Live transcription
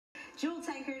Jewel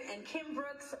Tankard and Kim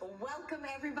Brooks. Welcome,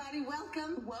 everybody.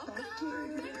 Welcome. Welcome. Thank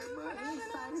you for having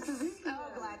us. So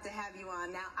glad to have you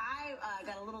on. Now, I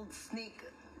got a little sneak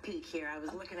peek here. I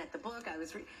was looking at the book.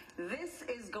 This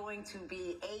is going to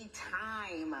be a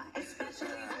time, especially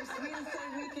for Sweden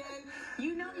Third Weekend.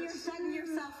 You know you're setting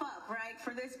yourself up, right,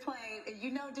 for this play.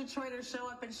 You know Detroiters show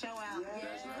up and show out.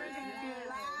 Yes. Yes.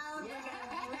 Loud. Yes.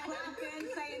 Clapping,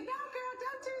 saying, no, girl,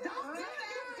 don't do that.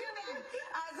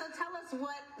 So tell us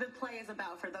what the play is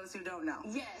about for those who don't know.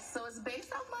 Yes, so it's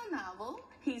based off my novel.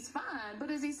 He's fine, but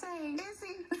is he saying? Is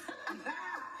he?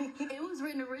 It was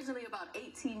written originally about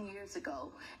 18 years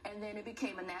ago, and then it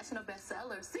became a national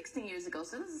bestseller 16 years ago.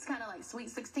 So this is kind of like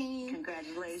Sweet 16.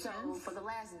 Congratulations. So for the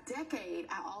last decade,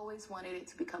 I always wanted it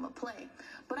to become a play.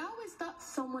 But I always thought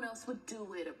someone else would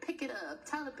do it or pick it up,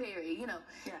 Tyler Perry, you know.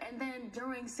 Yeah. And then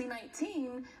during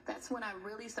C19, that's when I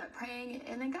really started praying,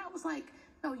 and then God was like,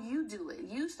 no, you do it.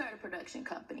 You start a production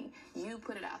company. You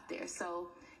put it out there.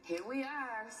 So here we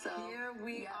are. Here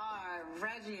we are.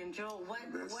 Reggie and Joel, what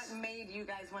made you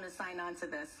guys want to sign on to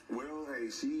this? Well, hey,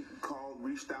 she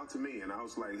reached out to me, and I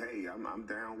was like, hey, I'm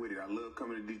down with it. I love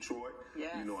coming to Detroit.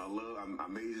 Yes. You know, I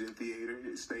majored in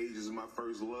theater. Stage is my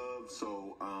first love.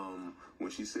 So when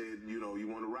she said, you know, you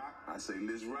want to rock? I say,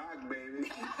 let's rock, baby.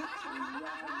 Let's rock,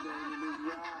 baby.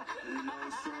 Let's rock. You know,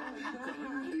 so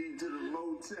coming deep to the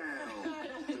Motown.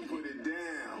 To put it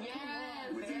down.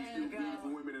 Yes, with there these you go.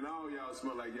 beautiful women, and all y'all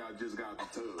smell like y'all just got the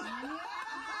tub.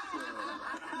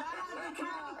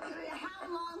 How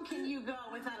long can you go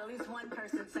without at least one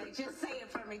person say, just say it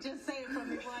for me, just say it for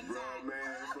me one Bro, time?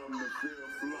 man, from the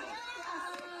fifth floor.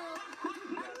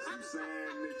 Got some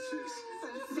sandwiches.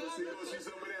 See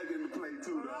some of that in the play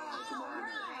too, though. All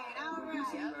right.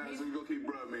 So you gonna keep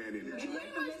bruh man in it. Pretty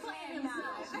much playing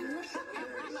himself.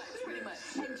 Pretty much.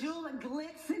 And Jewel, the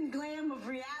glitz and glam of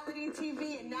reality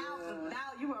TV, and now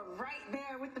you are right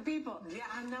there with the people. Yeah,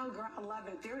 I know, girl. I love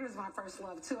it. Theater is my first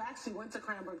love, too. I actually went to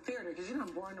Cranbrook Theater because, you know,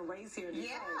 I'm born and raised here in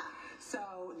Detroit. Yeah.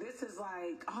 So this is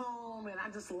like home, and I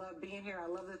just love being here. I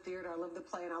love the theater. I love the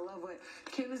play, and I love what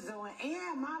Kim is doing.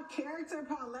 And my character,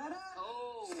 Pauletta,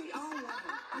 she on one.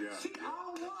 Yeah. She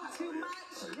on one. Too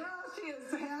much. Girl, she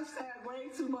is hashtag way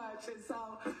too much. And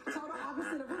so, total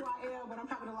opposite of who I am, but I'm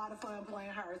having a lot of fun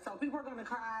playing her. So people are going to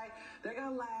cry. They're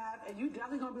going to laugh. And you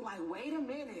definitely going to be like, wait a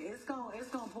minute. It's going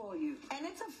to pull you. And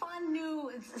it's a fun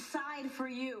new side for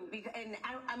you. And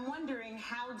I'm wondering,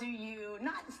 how do you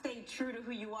not stay true to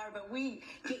who you are, but we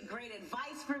get great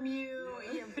advice from you.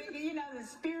 You're big, you know, the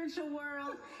spiritual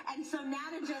world. And so now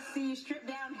to just see you strip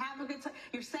down, have a good time.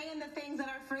 You're saying the things that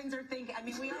our friends are thinking. I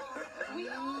mean, we all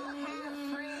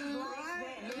have friends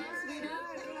like this. Yes, we do.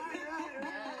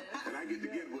 And I get to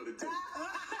get with it too.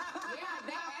 Yeah,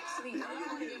 that actually, I don't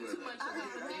want to give too much of it.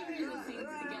 They're the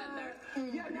scenes together.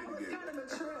 Yeah, that was kind of a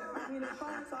trip. I mean, at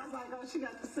first I was like, oh, she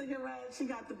got the cigarette, she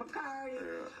got the Bacardi. Yeah.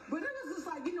 But it was just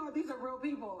like, you know, these are real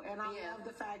people. And I love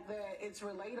the fact that it's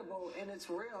relatable and it's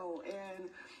real. And,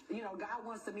 you know, God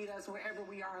wants to meet us wherever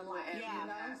we are in life. Yeah. You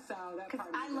know? So that part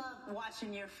I love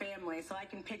watching your family, so I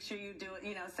can picture you doing,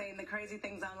 you know, saying the crazy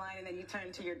things online, and then you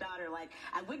turn to your daughter like,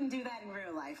 I wouldn't do that in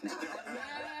real life now.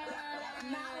 That's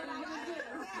not what I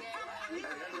would do.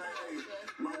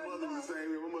 My mother was the same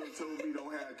way. My mother told me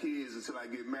don't have kids until I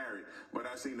get married, but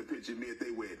I seen the picture of me at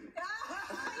their wedding.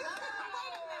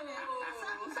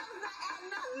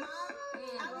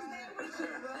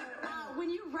 When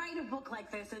you write a book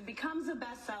like this, it becomes a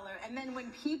bestseller, and then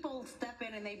when people step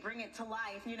in and they bring it to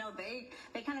life, you know, they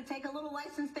kind of take a little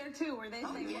license there too, where they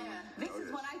say, well, this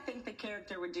is what I think the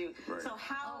character would do. Right. So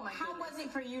how was it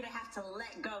for you to have to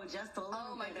let go just a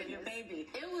little bit of your baby?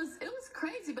 It was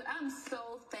crazy, but I'm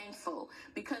so thankful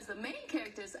because the main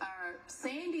characters are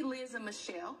Sandy, Liz, and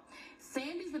Michelle.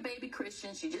 Sandy's the baby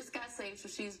Christian. She just got saved, so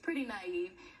she's pretty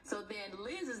naive. So then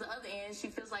Liz is the other end. She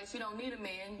feels like she don't need a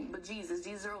man, but Jesus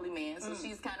is her only man. So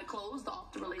she's kind of closed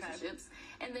off to relationships.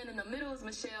 And then in the middle is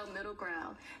Michelle, middle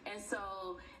ground. And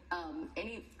so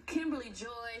Kimberly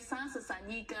Joy, Sansa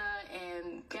Sanika,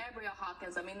 and Gabrielle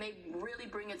Hawkins, I mean, they really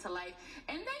bring it to life.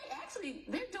 And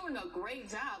they're doing a great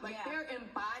job. Like, they're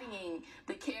embodying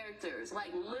the characters,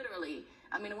 like, literally.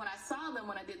 I mean, when I saw them,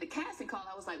 when I did the casting call,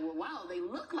 I was like, well, wow, they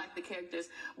look like the characters.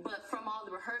 But from all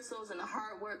the rehearsals and the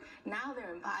hard work, now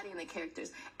they're embodying the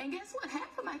characters. And guess what?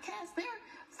 Half of my cast, they're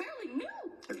fairly new.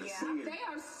 They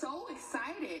are so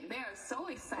excited. They are so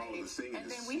excited. And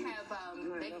then we have,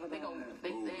 they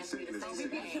asked me to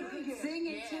sing.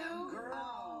 Singing too?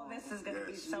 Girl, this is going to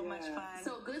be so much fun.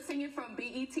 So good singing from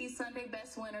BET Sunday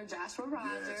Best winner Joshua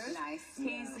Rogers. Nice.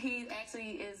 He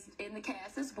actually is in the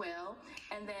cast as well.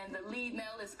 And then the lead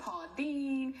male is Paul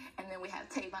Dean. And then we have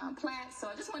Tavon Platt. So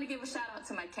I just want to give a shout out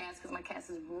to my cast because my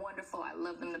is wonderful. I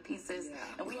love them to pieces. Yeah.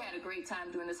 And we had a great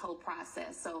time during this whole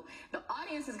process. So the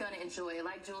audience is going to enjoy it.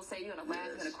 Like Jules said, you're going to laugh,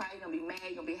 you're going to cry, you're going to be mad,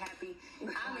 you're going to be happy.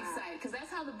 I'm excited because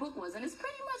that's how the book was. And it's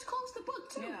pretty much close to book,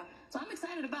 too. Yeah. So I'm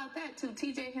excited about that, too.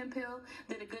 TJ Hemphill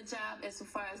did a good job as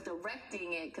far as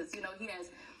directing it because, you know, he has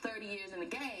 30 years in the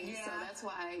game. Yeah. So that's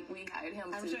why we hired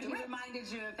him I'm to sure direct. He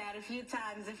reminded you of that a few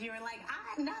times. If you were like,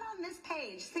 I'm not on this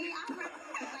page. See, I'm like,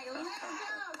 let's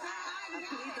go. I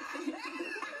got it.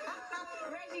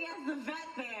 Reggie as the vet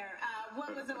there.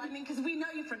 What was it? I mean, because we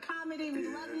know you for comedy. We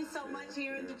love you so much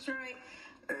here in Detroit.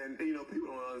 And, you know, people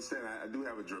don't understand, I do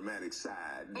have a dramatic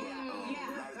side, but a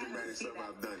lot of dramatic stuff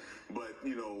I've done. But,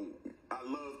 you know, I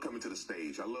love coming to the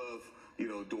stage. I love, you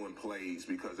know, doing plays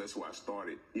because that's where I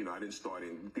started. You know, I didn't start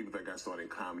in, people think I started in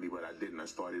comedy, but I didn't. I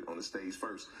started on the stage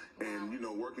first. And, you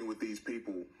know, working with these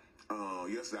people,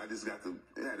 yesterday I just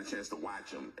had a chance to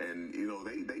watch them. And, you know,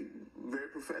 they very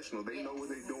professional. They know what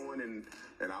they're doing.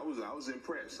 And I was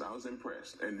impressed. I was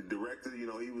impressed. And the director, you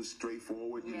know, he was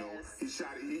straightforward. You know, he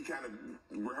shot it. He kind of,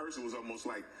 rehearsal was almost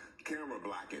like camera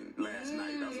blocking last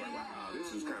night. I was like, wow,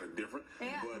 this is kind of different.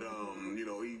 Yeah. But, you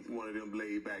know, he's one of them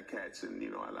laid back cats. And,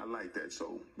 you know, I like that.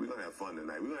 So we're going to have fun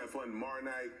tonight. We're going to have fun tomorrow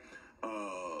night.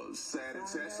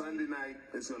 Sunday night,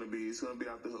 it's gonna be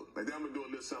off the hook. Like then I'm gonna do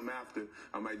a little something after.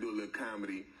 I might do a little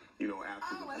comedy, you know,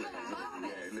 after the play. Yeah,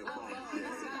 a little bonus.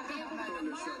 I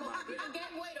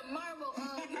can't wait to marvel. So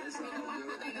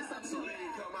they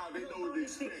can come out, they know what to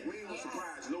expect. We ain't gonna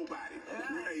surprise nobody.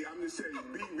 Hey, I'm just saying,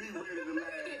 be ready to laugh.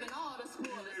 We're giving all the spoilers.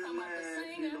 Be ready to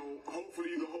laugh. You know, hopefully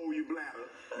you can hold your bladder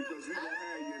because we gonna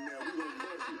have you in there. We gonna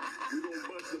bust you. We gonna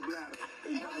bust the bladder.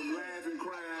 Have them laughing,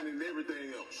 crying, and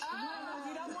everything else.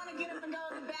 You don't want to get up and go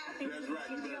to the bathroom. That's right.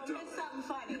 You'll miss something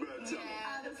funny.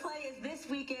 The play is this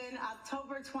weekend,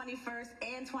 October 21st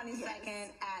and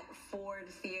 22nd at Ford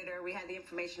Theater. We have the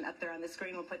information up there on the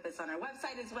screen. We'll put this on our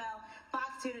website as well,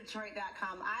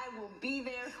 Fox2Detroit.com. I will be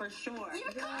there for sure.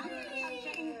 You're coming.